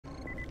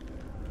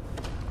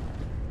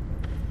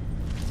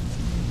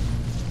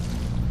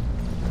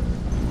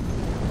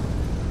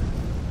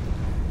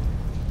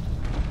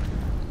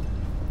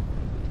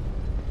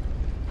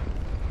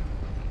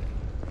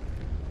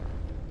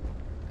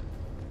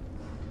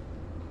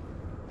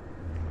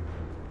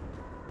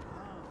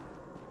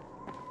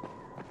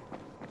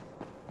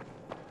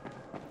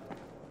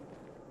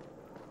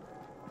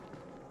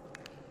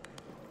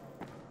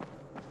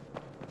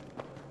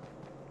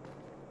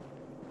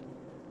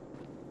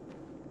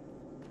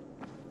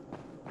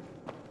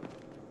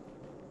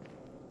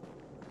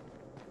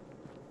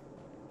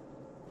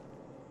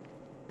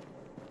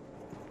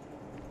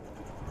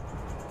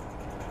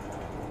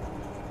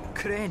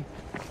Crane,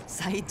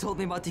 Saeed told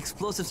me about the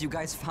explosives you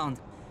guys found.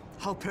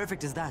 How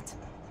perfect is that?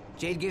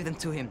 Jade gave them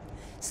to him.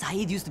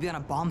 Saeed used to be on a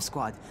bomb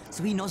squad,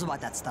 so he knows about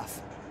that stuff.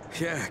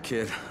 Yeah,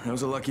 kid. That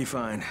was a lucky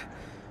find.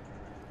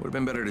 Would have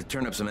been better to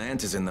turn up some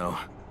antizin, though.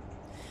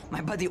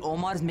 My buddy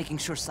Omar is making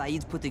sure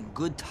Saeed's putting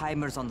good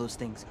timers on those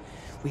things.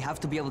 We have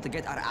to be able to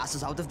get our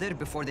asses out of there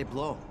before they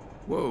blow.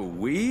 Whoa,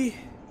 we?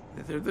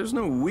 There's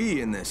no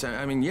we in this.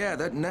 I mean, yeah,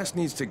 that nest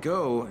needs to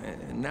go,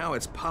 and now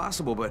it's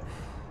possible, but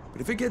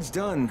if it gets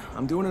done,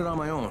 I'm doing it on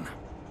my own.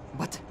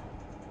 But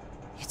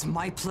it's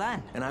my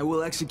plan. And I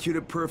will execute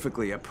it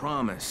perfectly, I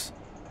promise.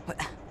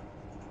 But...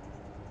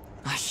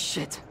 ah,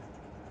 shit.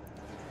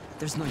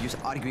 There's no use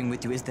arguing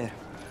with you, is there?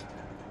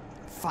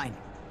 Fine.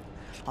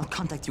 I'll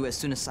contact you as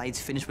soon as Saeed's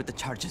finished with the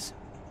charges.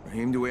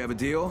 Raheem, do we have a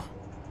deal?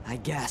 I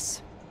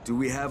guess. Do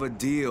we have a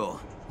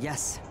deal?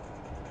 Yes.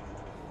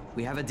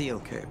 We have a deal.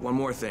 Okay, one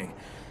more thing.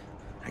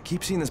 I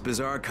keep seeing this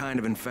bizarre kind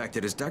of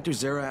infected. Is Dr.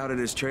 Zera out at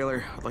his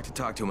trailer? I'd like to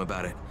talk to him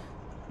about it.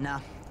 Nah,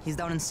 he's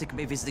down in sick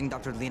bay visiting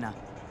Dr. Lena.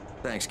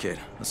 Thanks, kid.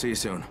 I'll see you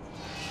soon.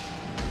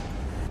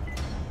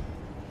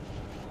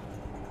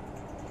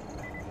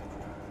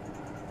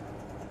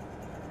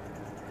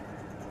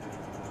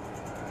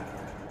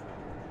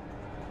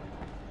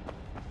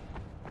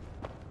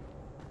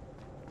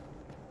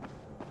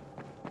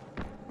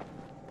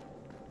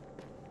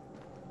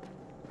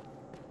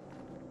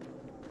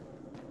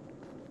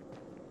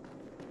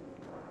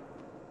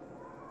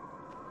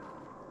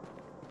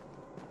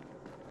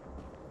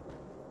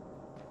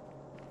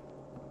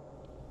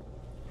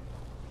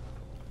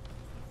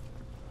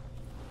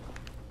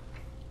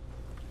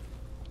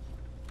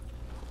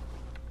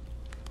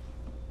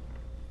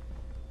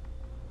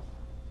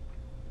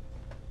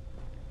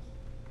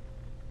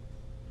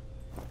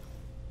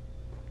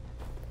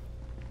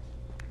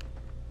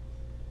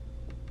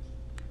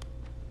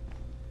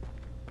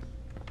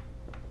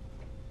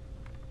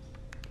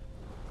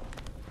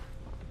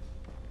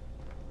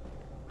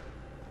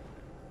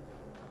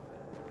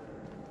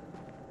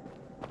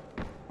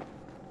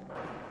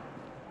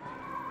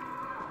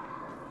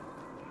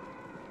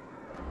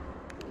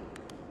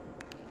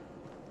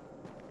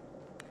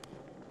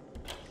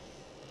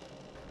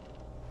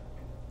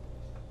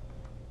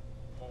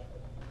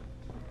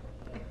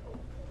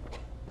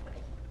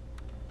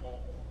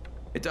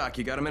 Hey, Doc,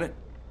 you got a minute?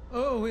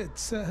 Oh,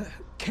 it's,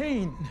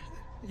 Kane.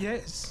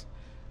 Yes.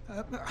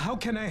 How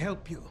can I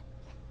help you?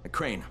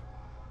 Crane,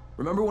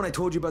 remember when I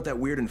told you about that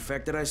weird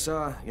infected I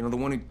saw? You know, the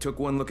one who took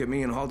one look at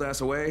me and hauled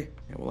ass away?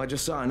 Yeah, well, I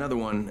just saw another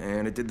one,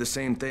 and it did the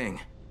same thing.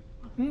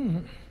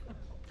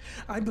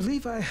 I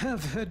believe I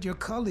have heard your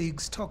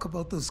colleagues talk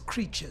about those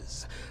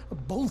creatures.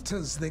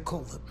 Bolters, they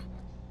call them.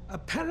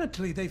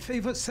 Apparently, they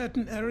favor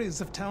certain areas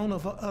of town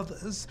over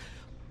others,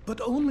 but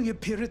only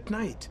appear at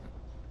night.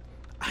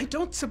 I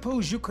don't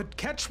suppose you could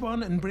catch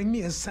one and bring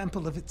me a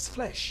sample of its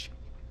flesh.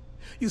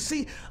 You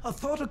see, a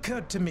thought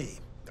occurred to me.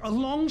 A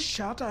long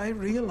shot, I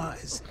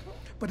realize.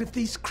 But if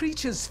these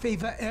creatures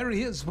favor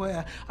areas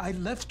where I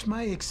left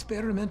my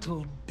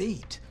experimental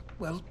bait,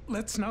 well,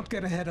 let's not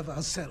get ahead of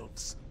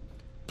ourselves.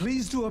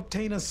 Please do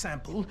obtain a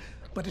sample,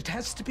 but it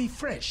has to be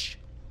fresh.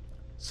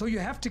 So you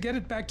have to get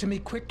it back to me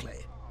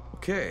quickly.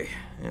 Okay,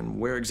 and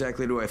where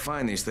exactly do I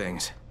find these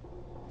things?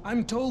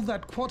 I'm told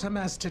that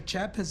quartermaster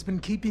chap has been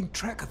keeping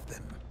track of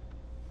them.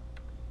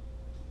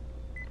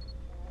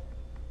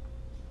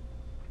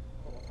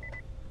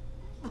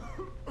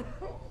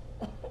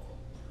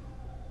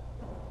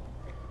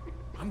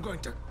 I'm going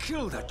to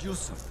kill that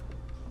Yusuf.